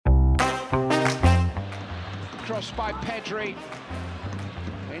cross by Pedri.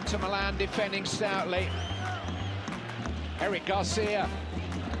 Into Milan defending stoutly. Eric Garcia.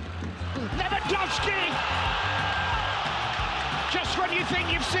 Lewandowski! Just when you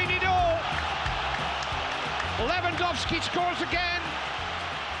think you've seen it all, Lewandowski scores again.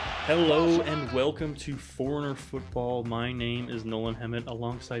 Hello and welcome to Foreigner Football. My name is Nolan Hemmett.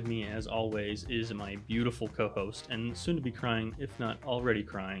 Alongside me, as always, is my beautiful co-host and soon to be crying, if not already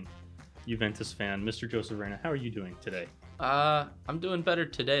crying, Juventus fan, Mr. Joseph Reyna. How are you doing today? I'm doing better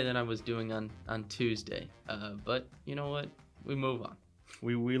today than I was doing on Tuesday. But you know what? We move on.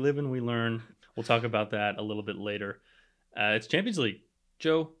 We live and we learn. We'll talk about that a little bit later. It's Champions League.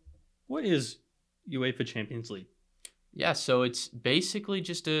 Joe, what is UEFA Champions League? Yeah, so it's basically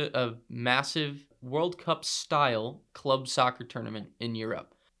just a massive World Cup style club soccer tournament in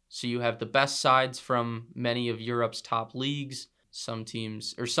Europe. So you have the best sides from many of Europe's top leagues. Some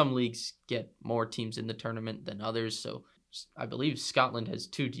leagues get more teams in the tournament than others. So I believe Scotland has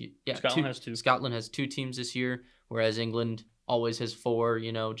two. Scotland has two teams this year, whereas England always has four,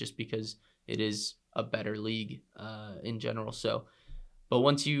 just because it is a better league in general. So, but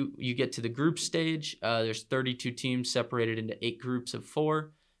once you get to the group stage, there's 32 teams separated into 8 groups of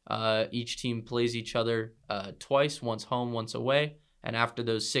 4. Each team plays each other twice, once home, once away. And after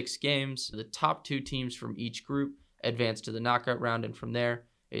those 6 games, the top 2 teams from each group advance to the knockout round. And from there,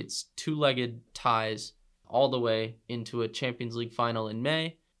 it's 2-legged ties all the way into a Champions League final in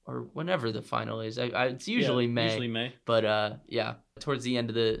May, or whenever the final is. It's usually May. Usually May. But towards the end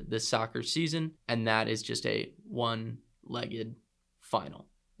of the soccer season. And that is just a one-legged final.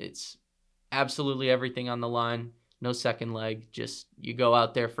 It's absolutely everything on the line. No second leg. Just you go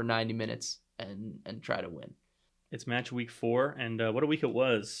out there for 90 minutes and try to win. It's match week 4, and what a week it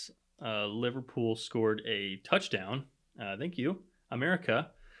was. Liverpool scored a touchdown. Thank you,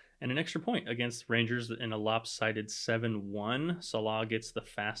 America. And an extra point against Rangers in a lopsided 7-1. Salah gets the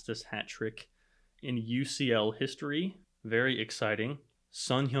fastest hat trick in UCL history. Very exciting.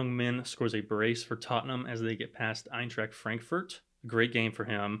 Son Heung-min scores a brace for Tottenham as they get past Eintracht Frankfurt. A great game for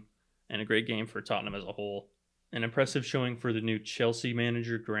him, and a great game for Tottenham as a whole. An impressive showing for the new Chelsea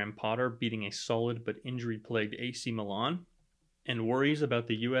manager Graham Potter, beating a solid but injury-plagued AC Milan. And worries about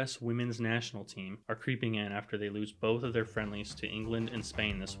the US women's national team are creeping in after they lose both of their friendlies to England and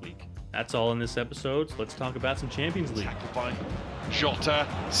Spain this week. That's all in this episode, so let's talk about some Champions League. Tackled by Jota,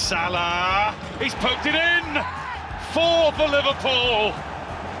 Salah, he's poked it in! 4 for Liverpool!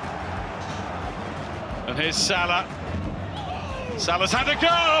 And here's Salah. Salah's had a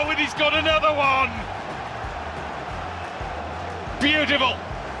go, and he's got another one! Beautiful!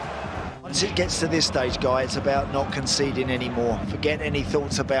 Once it gets to this stage, Guy, it's about not conceding anymore. Forget any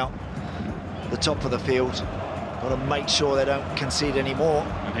thoughts about the top of the field. Got to make sure they don't concede anymore.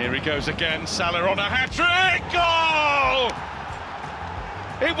 And here he goes again, Salah on a hat-trick! Goal!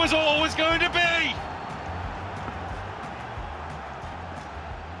 It was always going to be!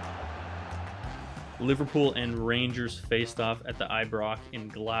 Liverpool and Rangers faced off at the Ibrox in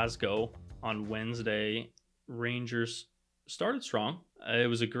Glasgow on Wednesday. Rangers started strong. It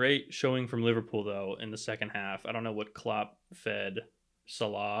was a great showing from Liverpool, though, in the second half. I don't know what Klopp fed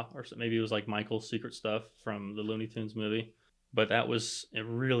Salah, or maybe it was like Michael's secret stuff from the Looney Tunes movie. But that was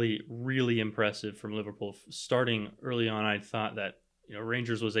really, really impressive from Liverpool. Starting early on, I thought that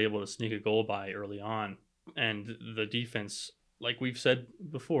Rangers was able to sneak a goal by early on. And the defense, like we've said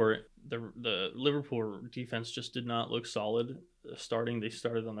before, the Liverpool defense just did not look solid. They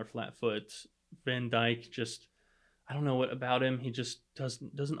started on their flat foot. Van Dijk just... I don't know what about him. He just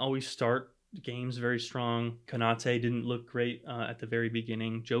doesn't always start games very strong. Konate didn't look great at the very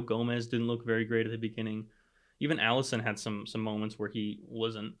beginning. Joe Gomez didn't look very great at the beginning. Even Alisson had some moments where he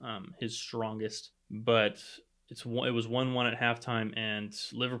wasn't his strongest. But it was 1-1 at halftime, and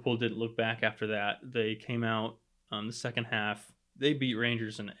Liverpool didn't look back after that. They came out the second half. They beat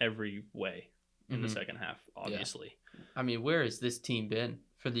Rangers in every way in the second half, obviously. Yeah. I mean, where has this team been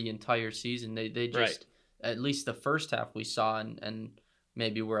for the entire season? They just... Right. At least the first half we saw, and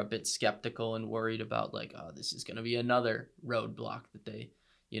maybe we're a bit skeptical and worried about this is going to be another roadblock that they,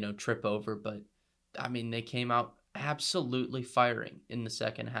 trip over. But I mean, they came out absolutely firing in the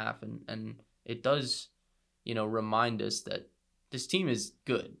second half, and it does, remind us that this team is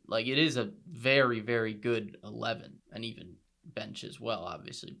good. Like, it is a very, very good 11, and even bench as well,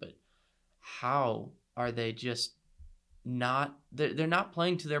 obviously. But how are they just not? They're not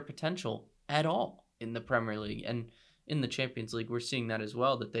playing to their potential at all in the Premier League, and in the Champions League we're seeing that as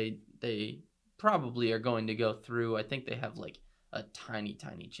well, that they probably are going to go through. I think they have a tiny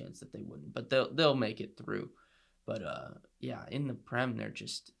chance that they wouldn't, but they'll make it through. But in the Prem,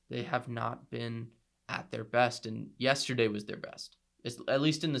 they have not been at their best, and yesterday was their best. At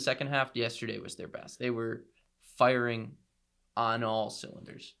least in the second half, yesterday was their best. They were firing on all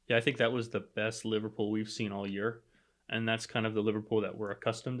cylinders. Yeah, I think that was the best Liverpool we've seen all year, and that's kind of the Liverpool that we're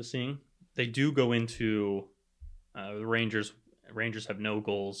accustomed to seeing. They do go into the Rangers. Rangers have no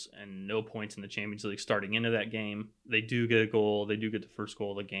goals and no points in the Champions League starting into that game. They do get a goal. They do get the first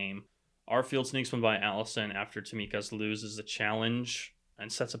goal of the game. Arfield sneaks one by Allison after Tsimikas loses the challenge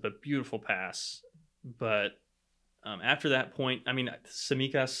and sets up a beautiful pass. But after that point, I mean,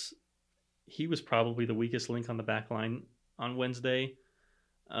 Tsimikas, he was probably the weakest link on the back line on Wednesday.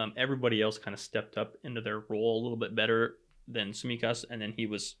 Everybody else kind of stepped up into their role a little bit better than Tsimikas, and then he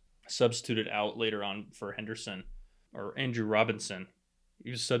was substituted out later on for Henderson or Andrew Robinson. He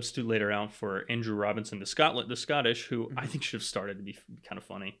was substituted later out for Andrew Robinson, the Scottish, who I think should have started to be kind of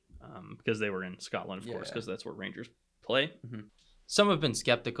funny because they were in Scotland, of course, because that's where Rangers play. Mm-hmm. Some have been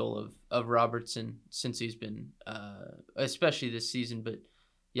skeptical of Robertson since he's been, especially this season, but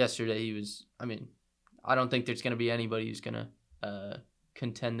yesterday he was, I mean, I don't think there's going to be anybody who's going to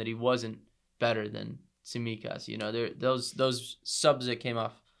contend that he wasn't better than Tsimikas. You know, those subs that came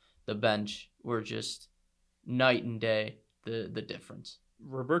off the bench were just night and day, the difference.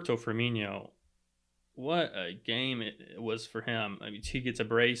 Roberto Firmino, what a game it was for him. I mean, he gets a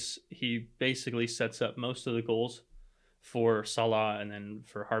brace. He basically sets up most of the goals for Salah and then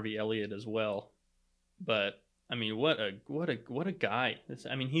for Harvey Elliott as well. But I mean, what a guy!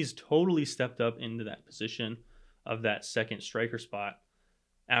 I mean, he's totally stepped up into that position of that second striker spot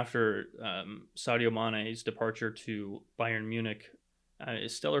after Sadio Mane's departure to Bayern Munich. A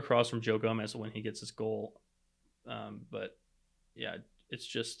stellar cross from Joe Gomez when he gets his goal. But yeah, it's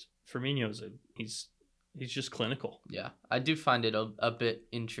just Firmino's he's just clinical. Yeah, I do find it a bit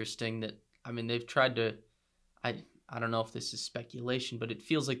interesting that, I mean, they've tried to, I don't know if this is speculation, but it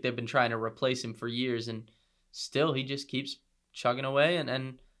feels like they've been trying to replace him for years, and still he just keeps chugging away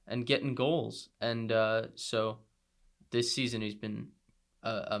and getting goals. And so this season he's been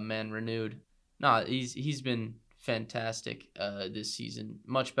a man renewed. No, he's been fantastic this season,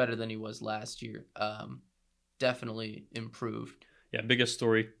 much better than he was last year. Definitely improved. Yeah, biggest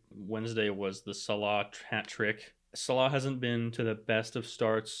story Wednesday was the Salah hat trick. Salah hasn't been to the best of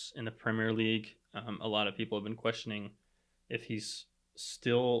starts in the Premier League. A lot of people have been questioning if he's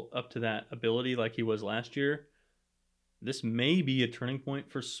still up to that ability like he was last year. This may be a turning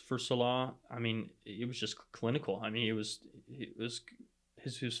point for Salah. I mean, it was just clinical. I mean,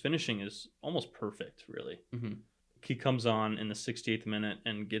 his finishing is almost perfect, really. Mm-hmm. He comes on in the 68th minute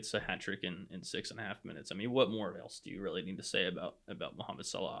and gets a hat trick in 6.5 minutes. I mean, what more else do you really need to say about Mohamed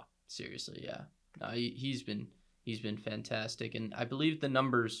Salah? Seriously, yeah. No, he's been fantastic, and I believe the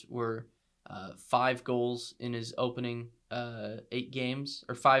numbers were 5 goals in his opening 8 games,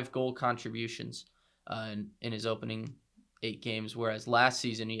 or 5 goal contributions in his opening 8 games, whereas last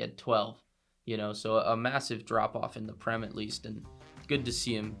season he had 12. You know, so a massive drop off in the Prem at least, and good to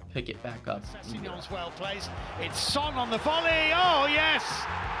see him pick it back up. Sessegnon's well placed. It's Son on the volley. Oh yes,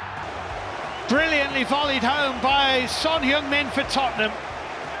 brilliantly volleyed home by Son Heung-min for Tottenham,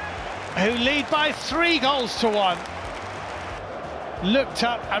 who lead by 3 goals to 1. Looked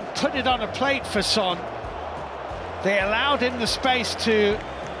up and put it on a plate for Son. They allowed him the space to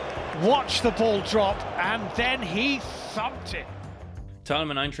watch the ball drop, and then he thumped it.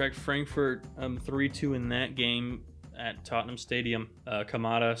 Tottenham and Eintracht Frankfurt 3-2 in that game at Tottenham Stadium.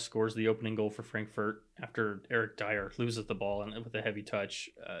 Kamada scores the opening goal for Frankfurt after Eric Dyer loses the ball and with a heavy touch,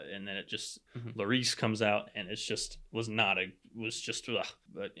 and then it just Lloris comes out and it's just was just ugh.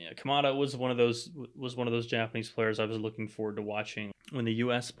 But yeah, Kamada was one of those Japanese players I was looking forward to watching when the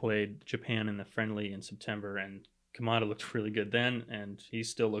U.S. played Japan in the friendly in September, and Kamada looked really good then, and he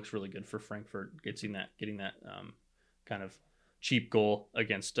still looks really good for Frankfurt, getting that kind of cheap goal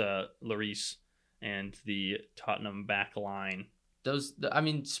against Lloris and the Tottenham back line.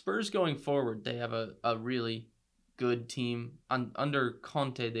 Spurs going forward, they have a really good team. Under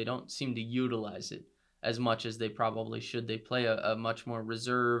Conte, they don't seem to utilize it as much as they probably should. They play a much more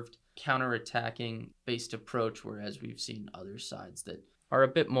reserved, counter-attacking based approach, whereas we've seen other sides that are a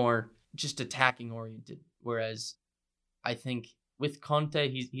bit more just attacking oriented. Whereas I think with Conte,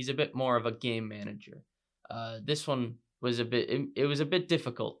 he's a bit more of a game manager. This one was a bit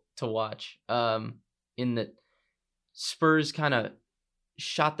difficult to watch, in that Spurs kind of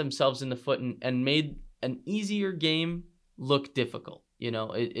shot themselves in the foot and made an easier game look difficult. You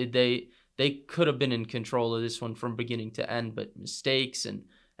know, they could have been in control of this one from beginning to end, but mistakes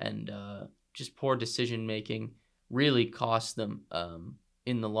and just poor decision making really cost them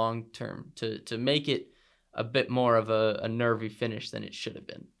in the long term to make it a bit more of a nervy finish than it should have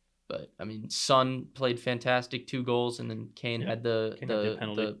been. But I mean, Son played fantastic, 2 goals, and then Kane had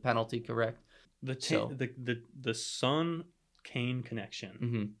the penalty, correct. The Son Kane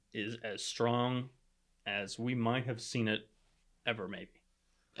connection is as strong as we might have seen it ever, maybe.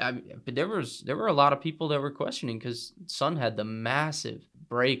 But there were a lot of people that were questioning because Son had the massive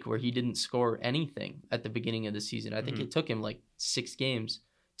break where he didn't score anything at the beginning of the season. I think it took him like 6 games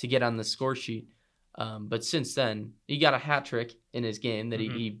to get on the score sheet. But since then, he got a hat trick in his game that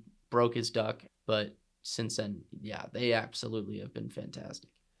he broke his duck. But since then, yeah, they absolutely have been fantastic.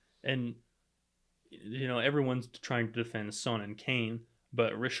 And, everyone's trying to defend Son and Kane,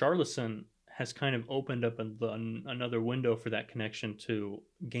 but Richarlison has kind of opened up another window for that connection to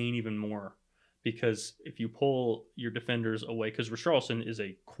gain even more. Because if you pull your defenders away, because Richarlison is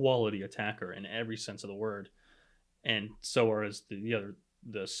a quality attacker in every sense of the word, and so are as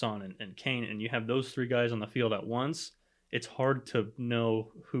the Son and Kane, and you have those 3 guys on the field at once, it's hard to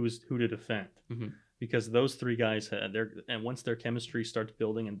know who to defend. Because those 3 guys and once their chemistry starts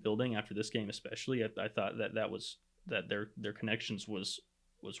building after this game especially, I thought that their connections was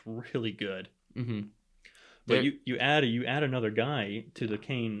really good. But you add another guy to the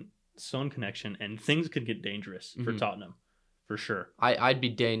Kane Son connection, and things could get dangerous for Tottenham, for sure. I'd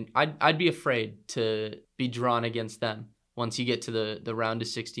be afraid to be drawn against them once you get to the round of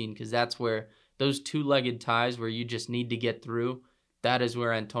 16, because that's where those 2-legged ties where you just need to get through. That is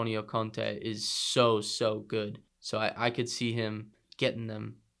where Antonio Conte is so good. So I could see him getting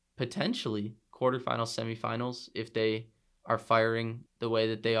them potentially quarterfinals, semifinals if they are firing the way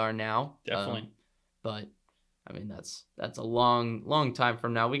that they are now. Definitely. But I mean, that's a long time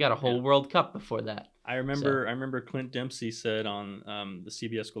from now. We got a whole World Cup before that. I remember Clint Dempsey said on the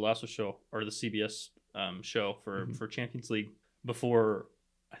CBS Golazo show, or the CBS show for Champions League before,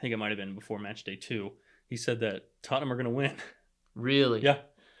 I think it might have been before match day 2. He said that Tottenham are going to win. Really? Yeah.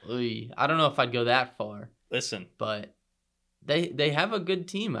 I don't know if I'd go that far. Listen, but they have a good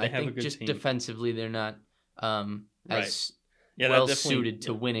team. I think just team. Defensively, they're not as well suited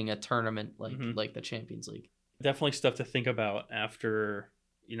to winning a tournament like the Champions League. Definitely stuff to think about after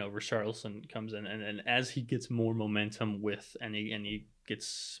Richarlison comes in, and as he gets more momentum and he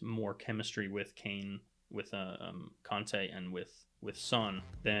gets more chemistry with Kane, with Conte, and with Son,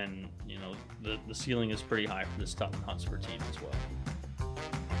 then the ceiling is pretty high for this Tottenham Hotspur team as well.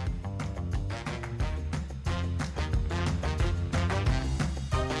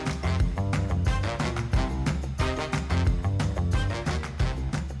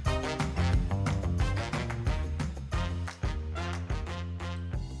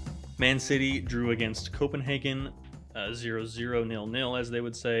 Man City drew against Copenhagen, 0-0, 0-0, as they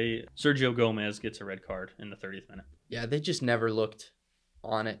would say. Sergio Gomez gets a red card in the 30th minute. Yeah, they just never looked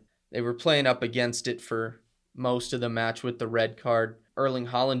on it. They were playing up against it for most of the match with the red card. Erling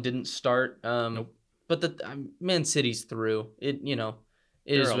Haaland didn't start. Nope. But Man City's through. It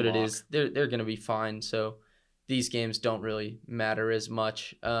is what it is. They're going to be fine. So these games don't really matter as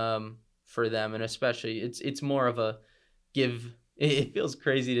much for them, and especially it's more of a give. It feels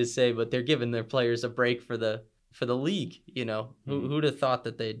crazy to say, but they're giving their players a break for the league. Who'd have thought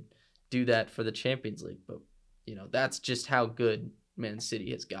that they'd do that for the Champions League? But that's just how good Man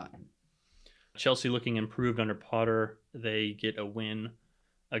City has gotten. Chelsea looking improved under Potter. They get a win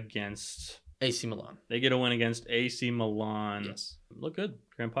against AC Milan. They get a win against AC Milan. Yes, look good,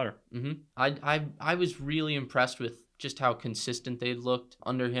 Graham Potter. I was really impressed with just how consistent they looked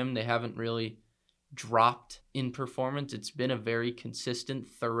under him. They haven't really dropped in performance. It's been a very consistent,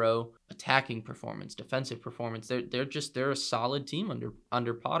 thorough attacking performance, defensive performance. They're a solid team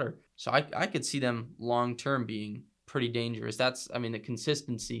under Potter. So I could see them long term being pretty dangerous. The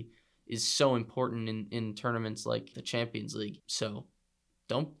consistency is so important in tournaments like the Champions League. So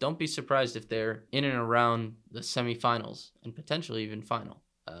don't be surprised if they're in and around the semifinals and potentially even final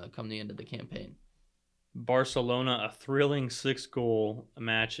come the end of the campaign. Barcelona, a thrilling 6-goal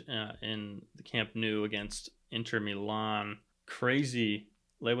match in the Camp Nou against Inter Milan. Crazy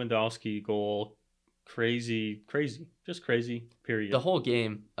Lewandowski goal. Crazy, just crazy, period. The whole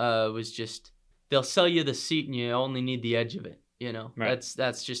game was just, they'll sell you the seat and you only need the edge of it. Right.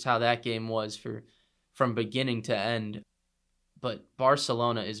 That's just how that game was from beginning to end. But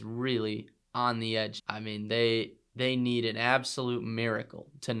Barcelona is really on the edge. I mean, they need an absolute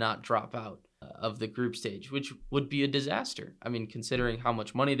miracle to not drop out of the group stage, which would be a disaster. I mean, considering how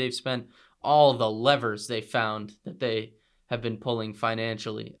much money they've spent, all the levers they found that they have been pulling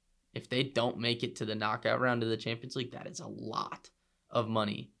financially. If they don't make it to the knockout round of the Champions League, that is a lot of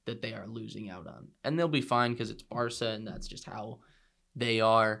money that they are losing out on. And they'll be fine because it's Barca and that's just how they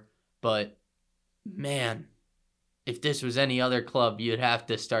are. But man, if this was any other club, you'd have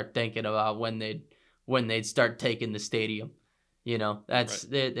to start thinking about when they'd start taking the stadium. You know, that's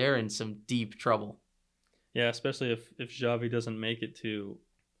Right. they're in some deep trouble. Yeah, especially if Xavi doesn't make it to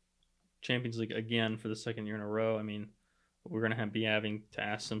Champions League again for the second year in a row. I mean, we're going to be having to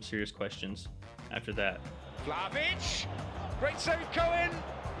ask some serious questions after that. Vlahovic, great save, Cohen.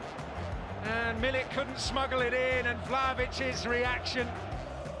 And Milik couldn't smuggle it in, and Vlahovic's reaction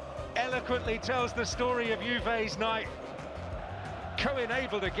eloquently tells the story of Juve's night. Cohen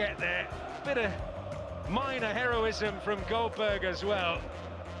able to get there. Bit of minor heroism from Goldberg as well.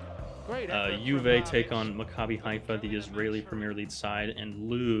 Great effort from Juve take Vlahovic. on Maccabi Haifa, the Israeli Premier League side, and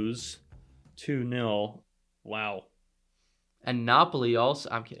lose 2-0. Wow. And Napoli also.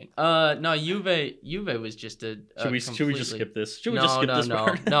 I'm kidding. No, Juve was just a. Should we just completely- skip this? Should we no, just skip no, this no,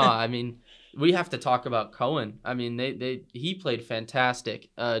 part? no. I mean, we have to talk about Cohen. I mean, he played fantastic.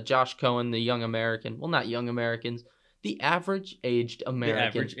 Josh Cohen, the young American. Well, not young Americans. The average-aged American. The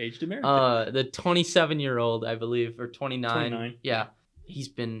average-aged American. The 27-year-old, I believe, or 29. 29. Yeah, he's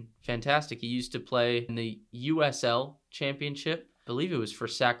been fantastic. He used to play in the USL Championship. I believe it was for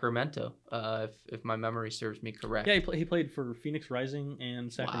Sacramento, if my memory serves me correct. Yeah, he played for Phoenix Rising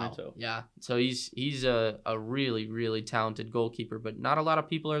and Sacramento. Wow. Yeah, so he's a really, really talented goalkeeper, but not a lot of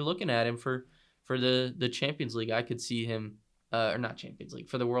people are looking at him for the Champions League. I could see him, or not Champions League,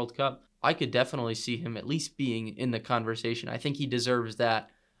 for the World Cup. I could definitely see him at least being in the conversation. I think he deserves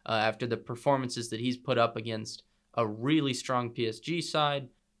that after the performances that he's put up against a really strong PSG side,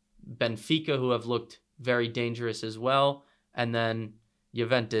 Benfica, who have looked very dangerous as well, and then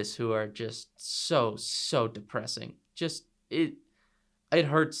Juventus, who are just so depressing. Just it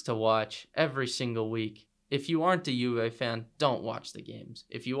hurts to watch every single week. If you aren't a Juve fan, don't watch the games.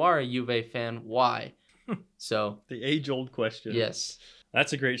 If you are a Juve fan, why? So The age-old question. yes.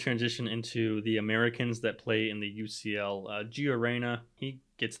 That's a great transition into the Americans that play in the UCL. Gio Reyna, he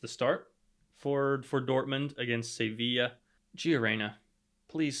gets the start for Dortmund against Sevilla. Gio Reyna,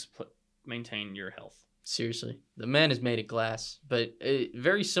 please maintain your health. Seriously, the man is made of glass, but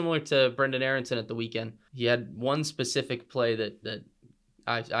very similar to Brendan Aronson at the weekend. He had one specific play that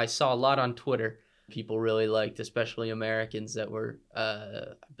I saw a lot on Twitter. People really liked, especially Americans that were,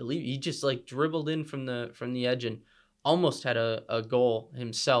 I believe he just like dribbled in from the edge and almost had a goal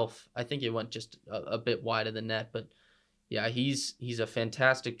himself. I think it went just a bit wide of the net, but yeah, he's a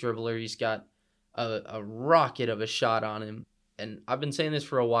fantastic dribbler. He's got a rocket of a shot on him. And I've been saying this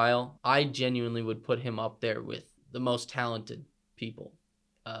for a while. I genuinely would put him up there with the most talented people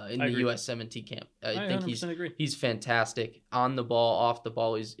in the agree. USWNT camp. I think 100% agree. he's fantastic on the ball, off the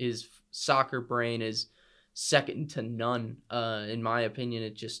ball. His soccer brain is second to none. In my opinion,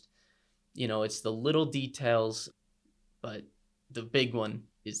 it just, it's the little details, but the big one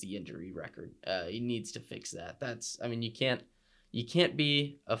is the injury record. He needs to fix that. You can't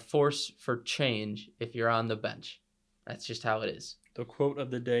be a force for change if you're on the bench. That's just how it is. The quote of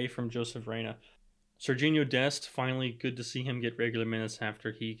the day from Joseph Reyna. Serginho Dest, finally good to see him get regular minutes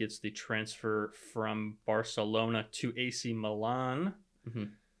after he gets the transfer from Barcelona to AC Milan. Mm-hmm.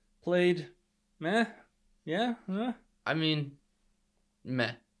 Played meh. Yeah. I mean,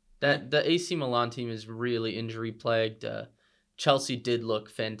 meh. The AC Milan team is really injury plagued. Chelsea did look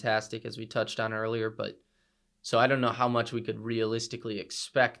fantastic, as we touched on earlier, but so I don't know how much we could realistically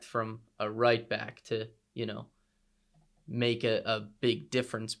expect from a right back to, make a big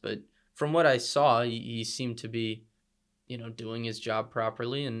difference. But from what I saw, he seemed to be, doing his job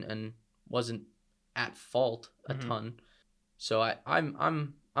properly and wasn't at fault a ton. So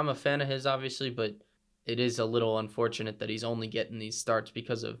I'm a fan of his, obviously, but it is a little unfortunate that he's only getting these starts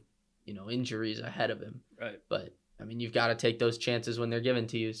because of, injuries ahead of him. Right. But I mean, you've got to take those chances when they're given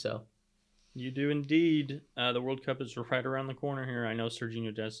to you. So You do indeed. The World Cup is right around the corner here. I know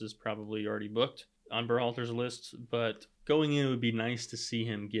Serginho Dest is probably already booked on Berhalter's list, but going in, it would be nice to see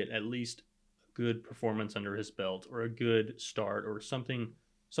him get at least a good performance under his belt or a good start or something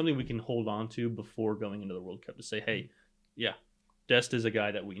we can hold on to before going into the World Cup to say, hey, yeah, Dest is a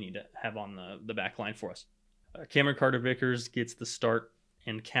guy that we need to have on the back line for us. Cameron Carter-Vickers gets the start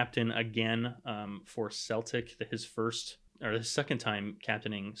and captain again for Celtic, his second time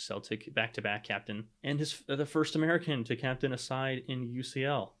captaining Celtic, back-to-back captain, and the first American to captain a side in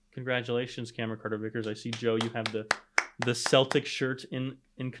UCL. Congratulations, Cameron Carter-Vickers. I see, Joe, you have the Celtic shirt in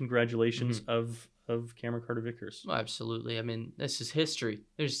congratulations of Cameron Carter-Vickers. well, absolutely. I mean, this is history.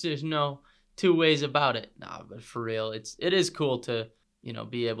 There's no two ways about it. Nah, but for real, it is cool to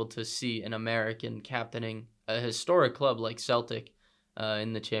be able to see an American captaining a historic club like Celtic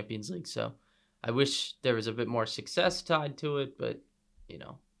in the Champions League. So I wish there was a bit more success tied to it, but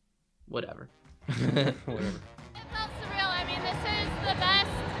whatever. Whatever.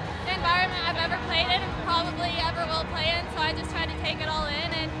 I've ever played in and probably ever will play in, so I just tried to take it all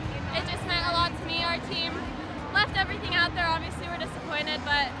in, and it just meant a lot to me. Our team left everything out there. Obviously, we're disappointed,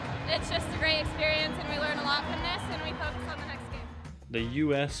 but it's just a great experience, and we learn a lot from this, and we focus on the next game. The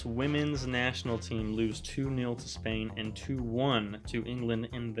U.S. women's national team lose 2-0 to Spain and 2-1 to England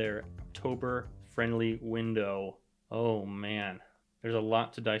in their October friendly window. Oh, man. There's a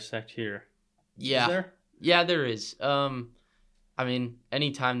lot to dissect here. Yeah. Is there? Yeah, there is. I mean,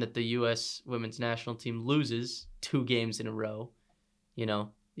 anytime that the U.S. women's national team loses 2 games in a row, you know,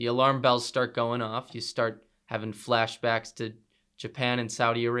 the alarm bells start going off. You start having flashbacks to Japan and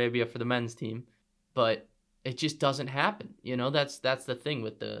Saudi Arabia for the men's team, but it just doesn't happen. You know, that's the thing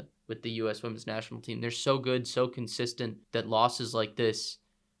with the U.S. women's national team. They're so good, so consistent that losses like this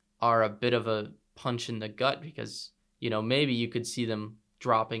are a bit of a punch in the gut because, you know, maybe you could see them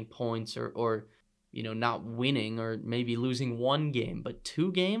dropping points or you know, not winning or maybe losing 1 game, but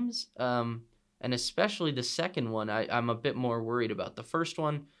 2 games, and especially the second one, I'm a bit more worried about. The first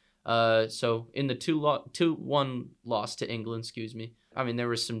one, so in the 2-1 loss to England, I mean, there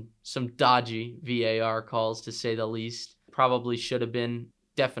was some dodgy VAR calls, to say the least. Probably should have been,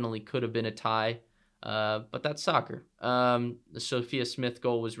 definitely could have been a tie, but that's soccer. The Sophia Smith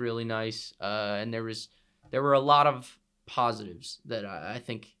goal was really nice, and there were a lot of positives that I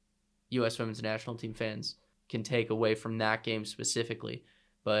think U.S. women's national team fans can take away from that game specifically.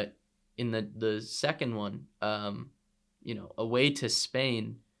 But in the second one, you know, away to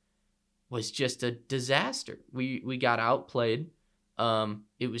Spain was just a disaster. We got outplayed.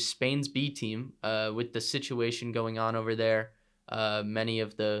 It was Spain's B team with the situation going on over there. Many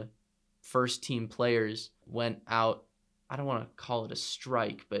of the first team players went out. I don't want to call it a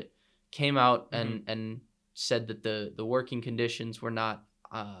strike, but came out and said that the working conditions were not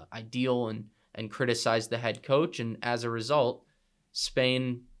ideal and criticized the head coach. And as a result,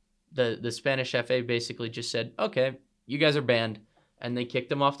 Spain, the Spanish FA basically just said, okay, you guys are banned. And they kicked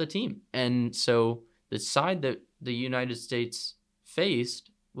them off the team. And so the side that the United States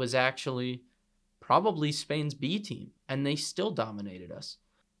faced was actually probably Spain's B team. And they still dominated us.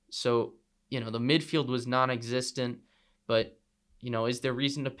 So, you know, the midfield was non-existent. But, you know, is there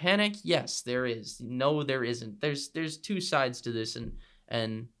reason to panic? Yes, there is. No, there isn't. There's 2 sides to this.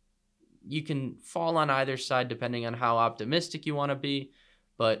 And you can fall on either side depending on how optimistic you want to be.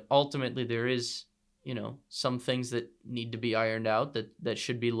 But ultimately, there is, you know, some things that need to be ironed out that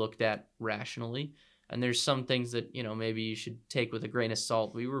should be looked at rationally. And there's some things that, you know, maybe you should take with a grain of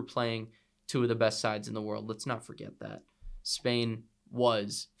salt. We were playing 2 of the best sides in the world. Let's not forget that. Spain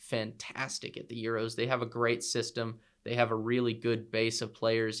was fantastic at the Euros. They have a great system. They have a really good base of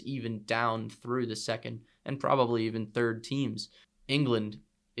players, even down through the second and probably even third teams. England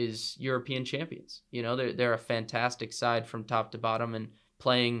is European champions. You know, they're a fantastic side from top to bottom, and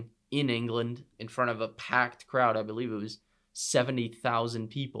playing in England in front of a packed crowd, I believe it was 70,000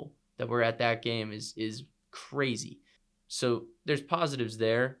 people that were at that game is crazy. So there's positives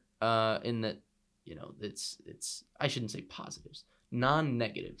there in that, you know, it's I shouldn't say positives,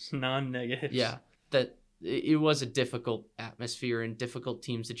 non-negatives. Non-negatives. Yeah, that it was a difficult atmosphere and difficult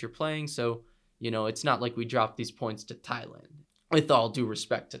teams that you're playing. So, you know, it's not like we dropped these points to Thailand, with all due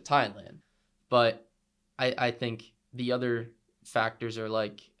respect to Thailand. But I think the other factors are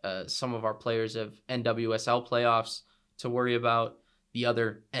like some of our players have NWSL playoffs to worry about, the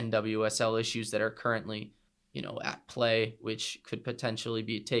other NWSL issues that are currently, you know, at play, which could potentially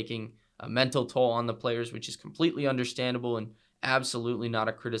be taking a mental toll on the players, which is completely understandable and absolutely not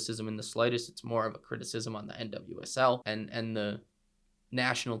a criticism in the slightest. It's more of a criticism on the NWSL and the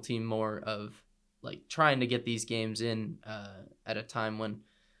national team, more of like trying to get these games in at a time when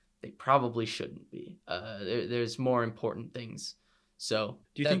they probably shouldn't be. There's more important things. So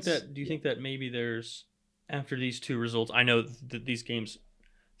do you think that maybe there's, after these 2 results, I know that these games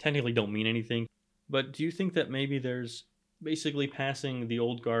technically don't mean anything, but do you think that maybe there's basically passing the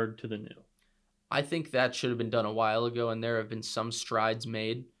old guard to the new? I think that should have been done a while ago, and there have been some strides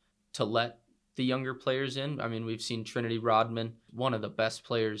made to let the younger players in. I mean, we've seen Trinity Rodman, one of the best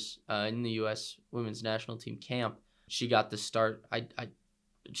players in the U.S. women's national team camp. She got the start.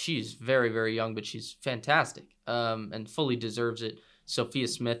 She's very, very young, but she's fantastic and fully deserves it. Sophia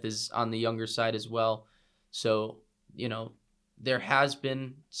Smith is on the younger side as well. So, you know, there has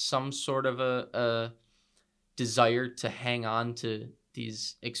been some sort of a desire to hang on to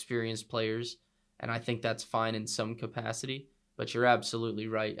these experienced players, and I think that's fine in some capacity. But you're absolutely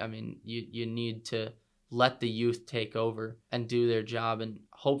right. I mean, you need to let the youth take over and do their job, and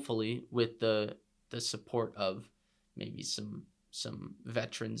hopefully with the support of maybe some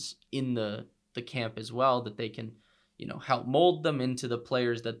veterans in the camp as well, that they can, help mold them into the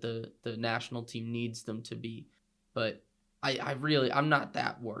players that the national team needs them to be. But I'm not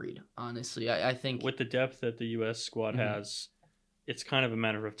that worried, honestly. I think with the depth that the U.S. squad has, it's kind of a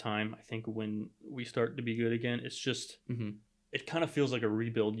matter of time. I think when we start to be good again, it's just it kind of feels like a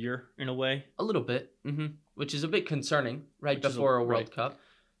rebuild year in a way. A little bit, which is a bit concerning before a World Cup.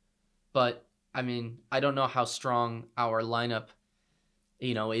 But, I mean, I don't know how strong our lineup,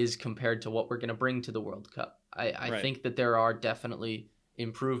 is compared to what we're going to bring to the World Cup. I think that there are definitely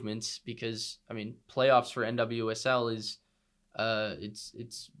improvements because, I mean, playoffs for NWSL is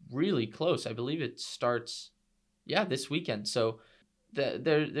it's really close. I believe it starts, this weekend. So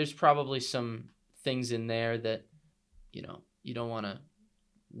there's probably some things in there that, you don't want to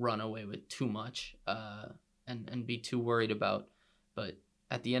run away with too much and be too worried about. But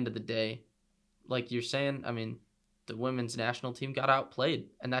at the end of the day, like you're saying, I mean, the women's national team got outplayed,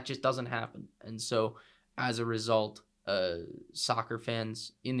 and that just doesn't happen. And so as a result, soccer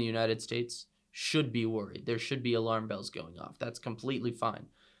fans in the United States should be worried. There should be alarm bells going off. That's completely fine.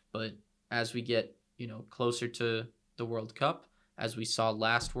 But as we get, closer to the World Cup, as we saw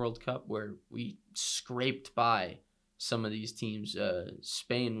last World Cup where we scraped by some of these teams,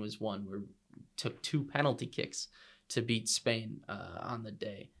 Spain was one where we took 2 penalty kicks to beat Spain on the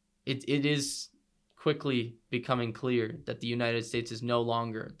day. It is quickly becoming clear that the United States is no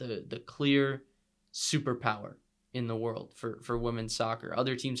longer the clear superpower in the world for women's soccer.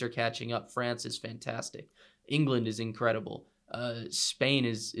 Other teams are catching up. France is fantastic. England is incredible. Spain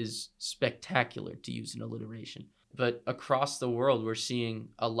is spectacular, to use an alliteration. But across the world, we're seeing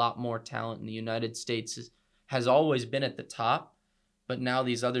a lot more talent. In the United States has always been at the top, but now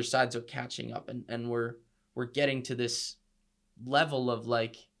these other sides are catching up, and we're getting to this level of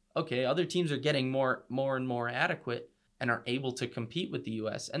like, okay, other teams are getting more and more adequate and are able to compete with the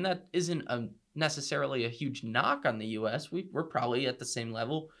U.S. And that isn't necessarily a huge knock on the U.S. We're probably at the same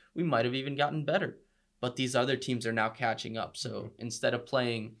level. We might have even gotten better. But these other teams are now catching up. So instead of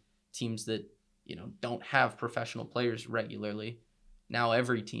playing teams that, don't have professional players regularly, now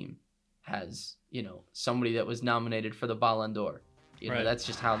every team has, somebody that was nominated for the Ballon d'Or. That's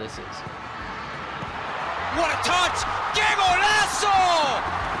just how this is. What a touch! ¡Qué golazo!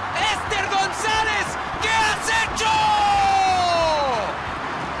 Esther González, ¿qué has hecho?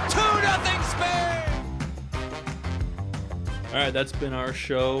 2-0 Spain! All right, that's been our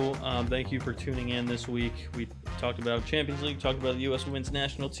show. Thank you for tuning in this week. We talked about Champions League, talked about the U.S. Women's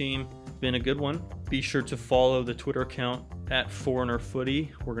National Team. Been a good one. Be sure to follow the Twitter account at @ForeignerFooty.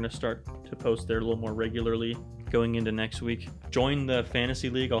 We're going to start to post there a little more regularly going into next week. Join the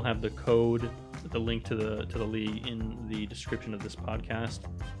Fantasy League. I'll have the link to the league in the description of this podcast,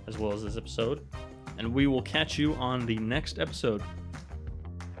 as well as this episode. And we will catch you on the next episode.